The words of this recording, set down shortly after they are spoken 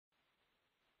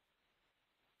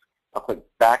I'll click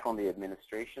back on the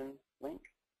administration link,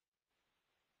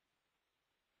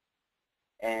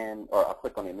 or I'll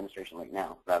click on the administration link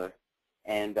now, rather.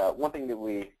 And one thing that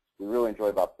we really enjoy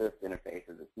about this interface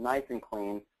is it's nice and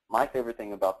clean. My favorite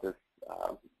thing about this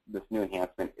this new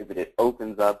enhancement is that it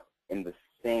opens up in the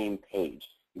same page.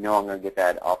 You no longer get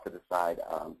that off to the side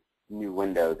new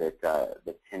window that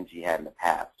 10G had in the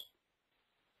past.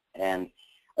 And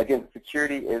again,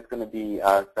 security is going to be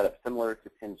set up similar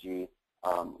to 10G,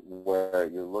 where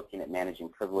you're looking at managing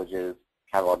privileges,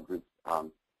 catalog groups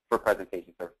for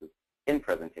presentation services in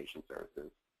presentation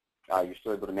services. You're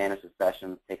still able to manage the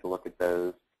sessions, take a look at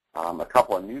those. A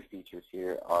couple of new features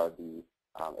here are the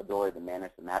ability to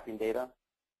manage the mapping data,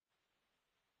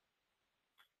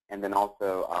 and then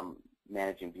also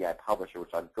managing BI Publisher,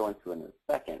 which I'll go into in a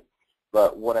second.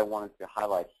 But what I wanted to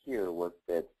highlight here was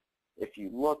that if you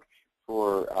look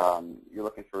for, you're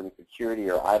looking for any security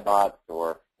or iBots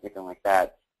or anything like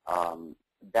that,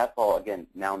 that's all, again,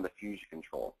 now in the Fusion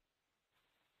control.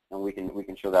 And we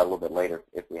can show that a little bit later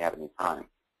if we have any time.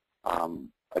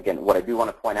 Again, what I do want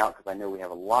to point out, because I know we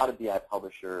have a lot of BI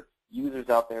Publisher users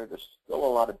out there, there's still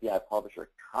a lot of BI Publisher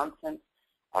content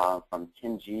from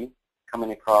 10G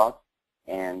coming across.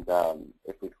 And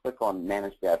if we click on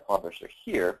Manage BI Publisher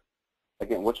here,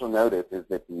 again, what you'll notice is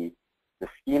that the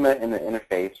schema in the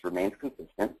interface remains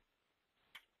consistent.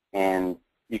 And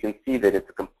you can see that it's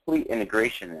a complete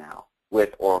integration now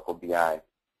with Oracle BI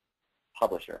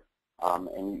Publisher.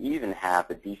 And you even have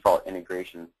the default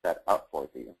integration set up for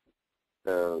you.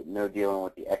 So no dealing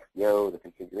with the XDO, the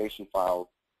configuration files,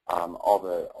 all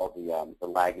the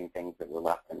lagging things that were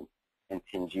left in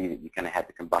 10G that you kind of had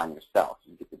to combine yourself.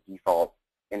 So you get the default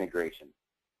integration.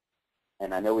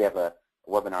 And I know we have a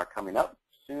webinar coming up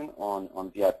soon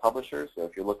on BI Publisher, so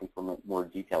if you're looking for more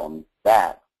detail on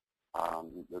that,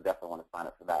 you'll definitely want to sign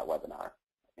up for that webinar.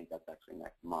 I think that's actually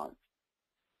next month.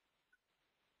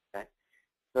 Okay.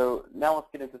 So now let's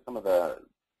get into some of the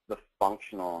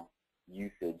functional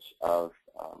usage of,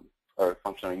 or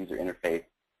functional user interface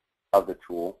of the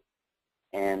tool.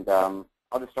 And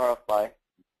I'll just start off by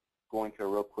going to a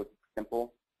real quick,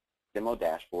 simple demo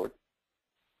dashboard.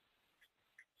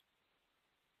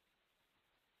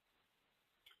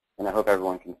 And I hope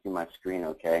everyone can see my screen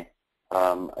okay.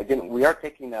 Again, we are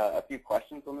taking a few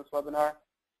questions on this webinar,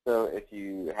 so if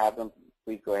you have them,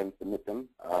 please go ahead and submit them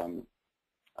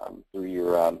through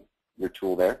your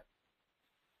tool there.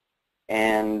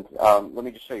 And let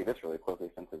me just show you this really quickly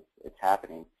since it's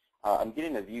happening. I'm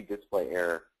getting a view display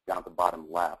error down at the bottom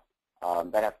left.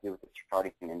 That has to do with the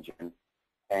charting engine.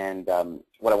 And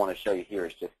what I want to show you here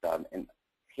is just and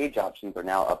page options are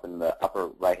now up in the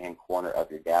upper right-hand corner of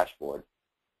your dashboard.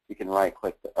 You can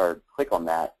right-click or click on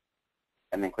that,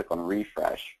 and then click on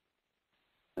refresh.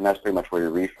 And that's pretty much where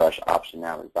your refresh option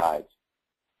now resides.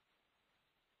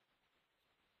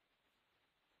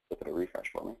 Look at a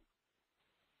refresh for me.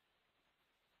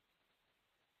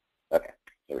 Okay,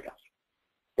 there we go.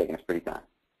 Taking us pretty time.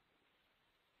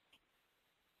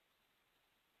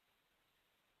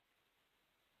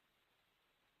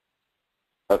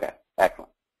 Okay,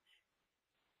 excellent.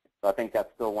 So I think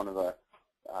that's still one of the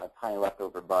tiny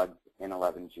leftover bugs in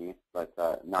 11G, but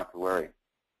not to worry.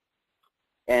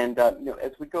 And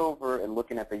as we go over and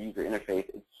looking at the user interface,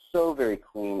 it's so very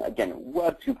clean. Again,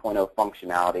 Web 2.0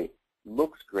 functionality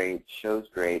looks great, shows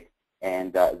great,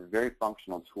 and is a very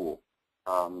functional tool.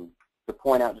 To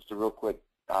point out just a real quick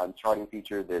charting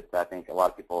feature that I think a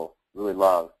lot of people really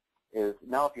love is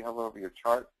now if you hover over your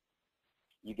chart,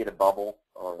 you get a bubble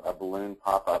or a balloon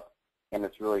pop up, and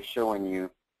it's really showing you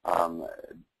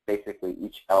basically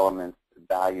each element's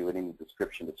value in any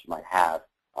description that you might have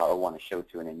or want to show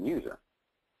to an end user.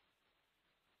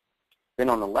 Then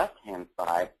on the left-hand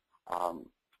side,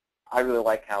 I really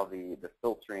like how the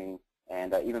filtering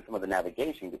and even some of the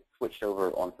navigation gets switched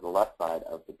over onto the left side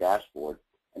of the dashboard,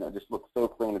 and it just looks so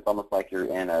clean. It's almost like you're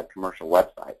in a commercial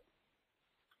website.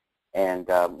 And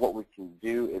what we can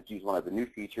do is use one of the new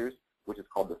features, which is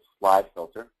called the slide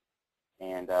filter.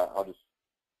 And I'll just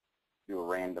do a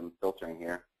random filtering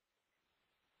here.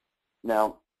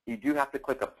 Now, you do have to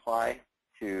click apply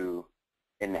to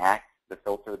enact the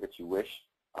filter that you wish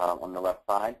on the left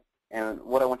side. And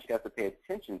what I want you guys to pay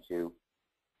attention to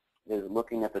is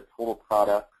looking at the total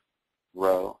products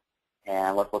row,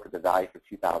 and let's look at the value for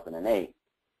 2008.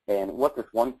 And what this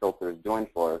one filter is doing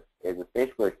for us is it's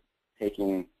basically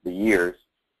taking the years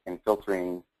and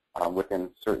filtering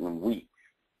within certain weeks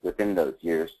within those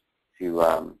years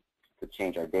to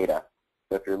change our data.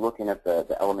 So if you're looking at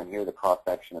the element here, the cross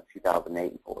section of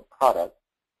 2008 and total product,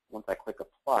 once I click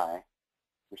apply,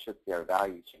 we should see our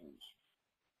value change.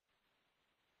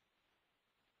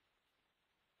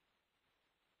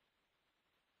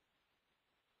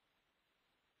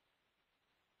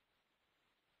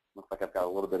 Looks like I've got a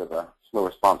little bit of a slow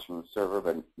response from the server,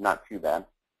 but not too bad.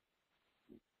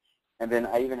 And then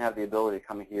I even have the ability to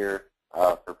come here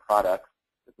for products.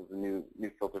 This is a new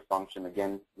filter function.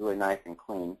 Again, really nice and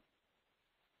clean.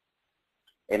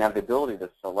 And I have the ability to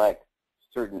select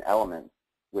certain elements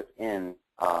within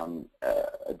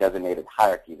a designated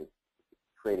hierarchy that's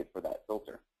created for that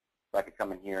filter. So I could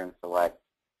come in here and select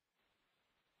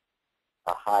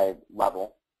a high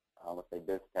level, let's say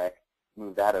BizTech,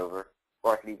 move that over,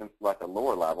 or I could even select a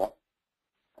lower level.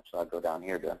 Actually, I'll go down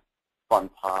here to Fun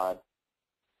Pod,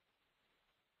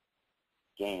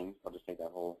 Games. I'll just take that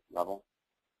whole level.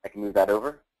 I can move that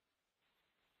over.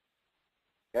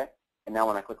 Okay, and now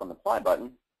when I click on the Apply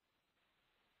button,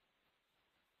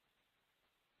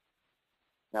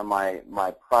 now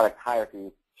my product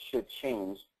hierarchy should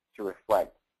change to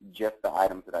reflect just the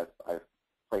items that I've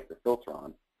placed the filter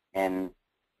on. And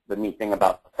the neat thing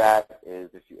about that is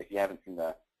if you haven't seen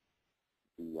the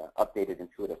updated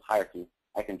intuitive hierarchy,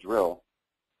 I can drill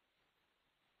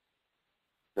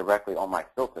directly on my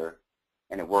filter,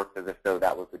 and it works as if though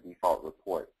that was the default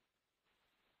report.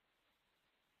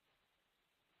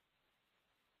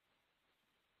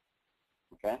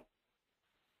 Okay?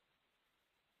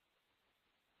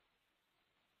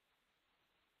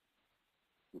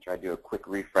 And try to do a quick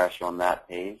refresh on that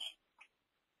page.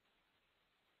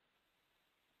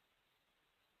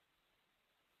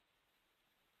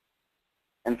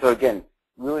 And so again,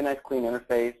 really nice clean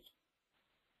interface.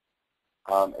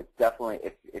 It's definitely,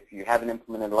 if you haven't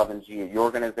implemented 11g at your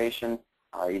organization,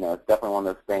 you know, it's definitely one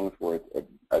of those things where it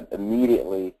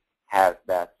immediately has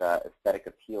that aesthetic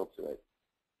appeal to it.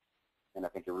 And I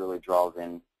think it really draws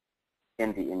in the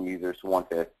end users who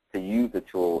want to use the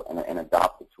tool and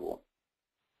adopt the tool.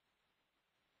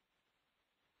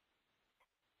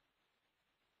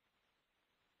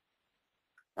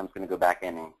 I'm just going to go back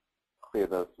in and clear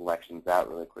those selections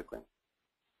out really quickly.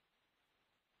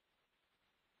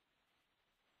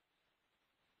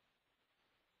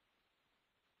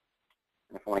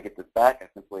 And if I want to get this back, I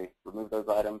simply remove those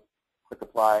items, click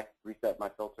Apply, reset my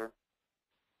filter.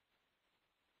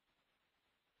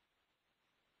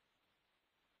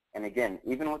 And again,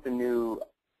 even with the new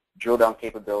drill down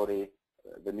capability,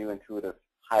 the new intuitive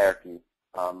hierarchy,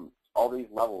 all these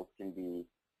levels can be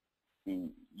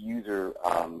user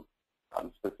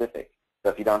specific. So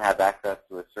if you don't have access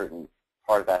to a certain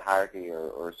part of that hierarchy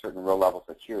or a certain row level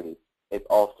security, it's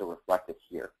also reflected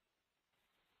here.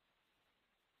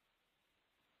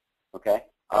 Okay.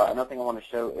 Another thing I want to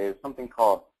show is something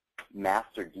called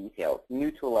master details, new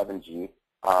to 11g.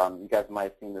 You guys might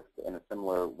have seen this in a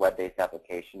similar web-based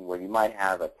application where you might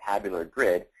have a tabular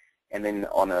grid, and then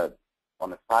on the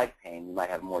side pane you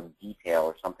might have more detail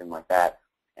or something like that.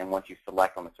 And once you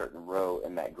select on a certain row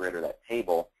in that grid or that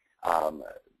table,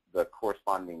 the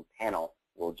corresponding panel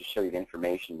will just show you the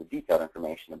information, the detailed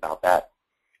information about that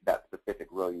specific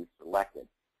row you selected.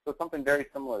 So something very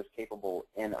similar is capable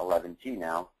in 11g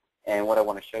now. And what I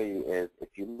want to show you is if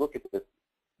you look at this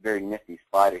very nifty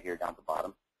slider here down at the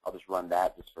bottom, I'll just run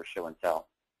that just for show and tell.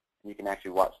 And you can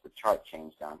actually watch the chart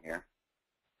change down here.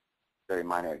 Very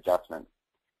minor adjustment.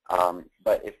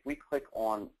 But if we click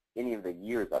on any of the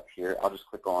years up here, I'll just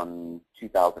click on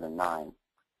 2009.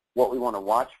 What we want to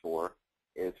watch for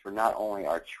is for not only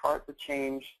our chart to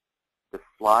change, the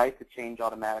slide to change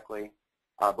automatically,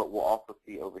 but we'll also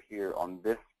see over here on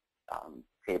this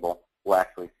table, we'll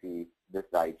actually see this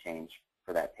value change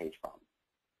for that page from.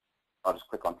 I'll just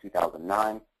click on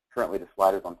 2009. Currently the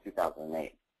slide is on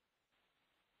 2008.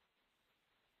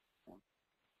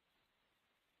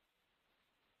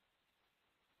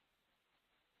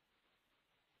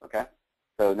 Okay,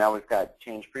 so now we've got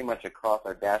change pretty much across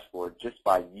our dashboard just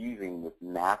by using this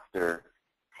master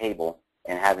table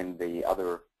and having the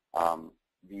other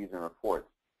views and reports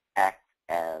act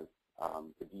as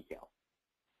the detail.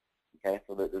 Okay,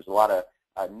 so there's a lot of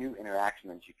new interaction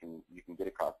that you can get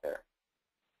across there.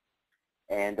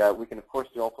 And we can, of course,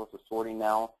 do all sorts of sorting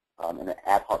now in an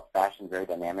ad hoc fashion, very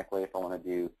dynamically. If I want to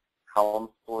do column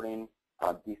sorting,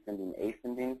 descending,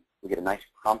 ascending, we get a nice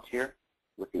prompt here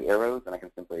with the arrows, and I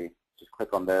can simply just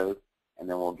click on those, and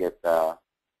then we'll get a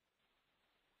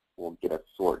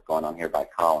sort going on here by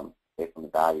column based on the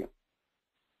value.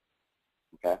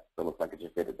 Okay, so it looks like I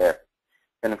just did it there.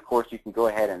 Then, of course, you can go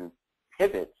ahead and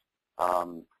pivot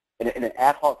in an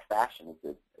ad hoc fashion.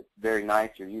 It's very nice.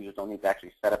 Your users don't need to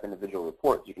actually set up individual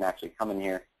reports. You can actually come in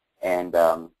here and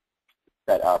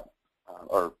set up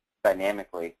or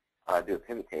dynamically do a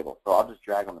pivot table. So I'll just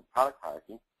drag on the product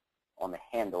hierarchy on the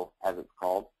handle, as it's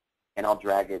called, and I'll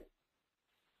drag it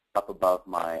up above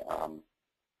my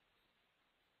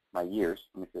my years.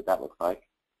 Let me see what that looks like.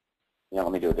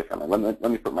 let me do it differently.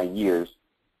 Let me put my years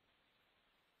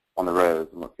on the rows,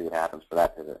 and let's see what happens for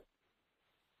that pivot.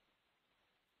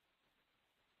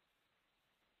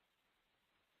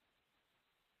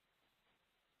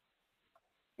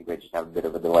 I think we just have a bit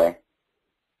of a delay.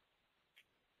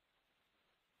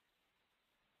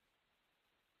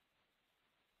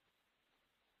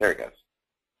 There it goes.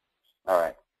 All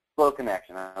right. Slow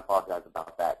connection. I apologize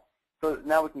about that. So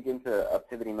now we can get into a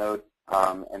pivoting mode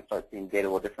and start seeing data a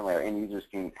little differently. Our end users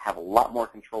can have a lot more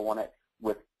control on it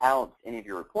without any of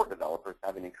your report developers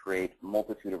having to create a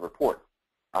multitude of reports.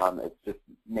 It just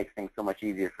makes things so much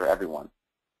easier for everyone.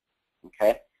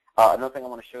 Okay. Another thing I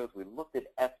want to show is we looked at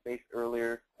S-Base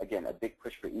earlier. Again, a big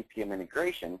push for EPM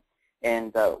integration.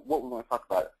 And what we want to talk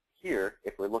about here,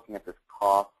 if we're looking at this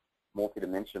cost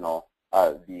multidimensional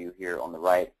view here on the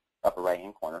right, upper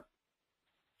right-hand corner,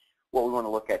 what we want to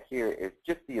look at here is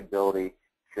just the ability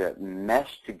to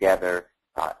mesh together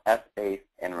S-Base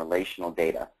and relational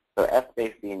data. So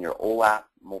S-Base being your OLAP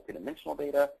multidimensional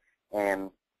data, and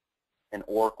an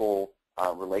Oracle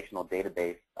relational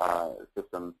database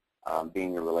system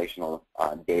being your relational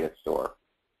data store.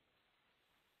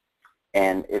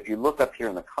 And if you look up here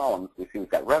in the columns, we see we've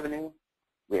got revenue,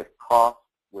 we have cost,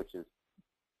 which is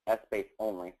S-Base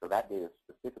only, so that data is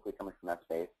specifically coming from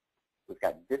S-Base. We've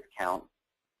got discount,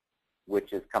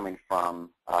 which is coming from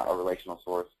a relational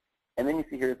source. And then you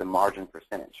see here the margin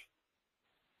percentage.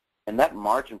 And that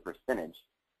margin percentage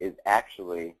is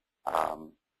actually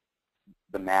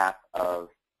the math of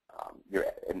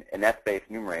an S-Base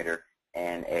numerator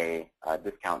and a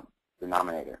discount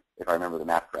denominator, if I remember the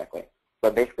math correctly.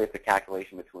 But basically it's a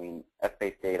calculation between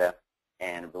S-Base data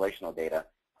and relational data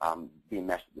being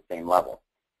meshed at the same level.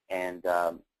 And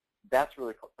that's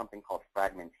really something called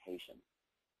fragmentation.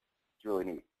 It's really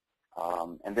neat.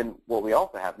 And then what we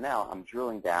also have now, I'm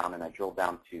drilling down, and I drill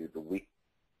down to the week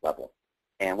level.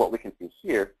 And what we can see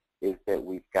here is that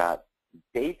we've got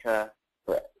data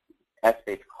for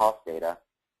S-Base cost data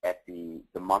at the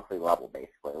monthly level,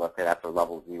 basically. Let's say that's our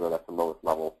level 0, that's the lowest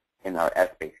level in our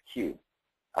S-Base cube.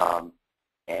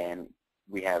 And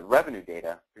we have revenue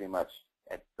data pretty much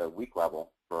at the week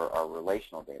level for our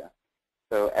relational data.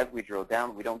 So as we drill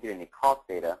down, we don't get any cost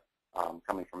data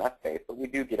coming from S-Base, but we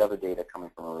do get other data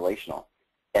coming from a relational.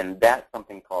 And that's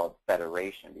something called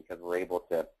federation, because we're able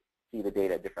to see the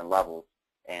data at different levels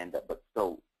and but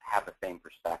still have the same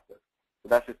perspective. So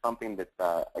that's just something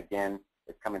that, again,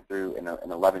 is coming through in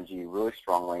 11g really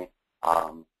strongly,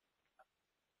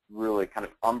 really kind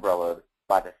of umbrellaed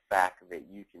by the fact that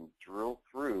you can drill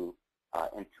through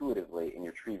intuitively in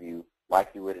your tree view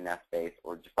like you would in S-Base,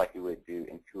 or just like you would do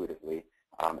intuitively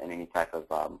in any type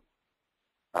of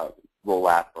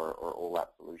ROLAP or OLAP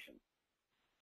solution.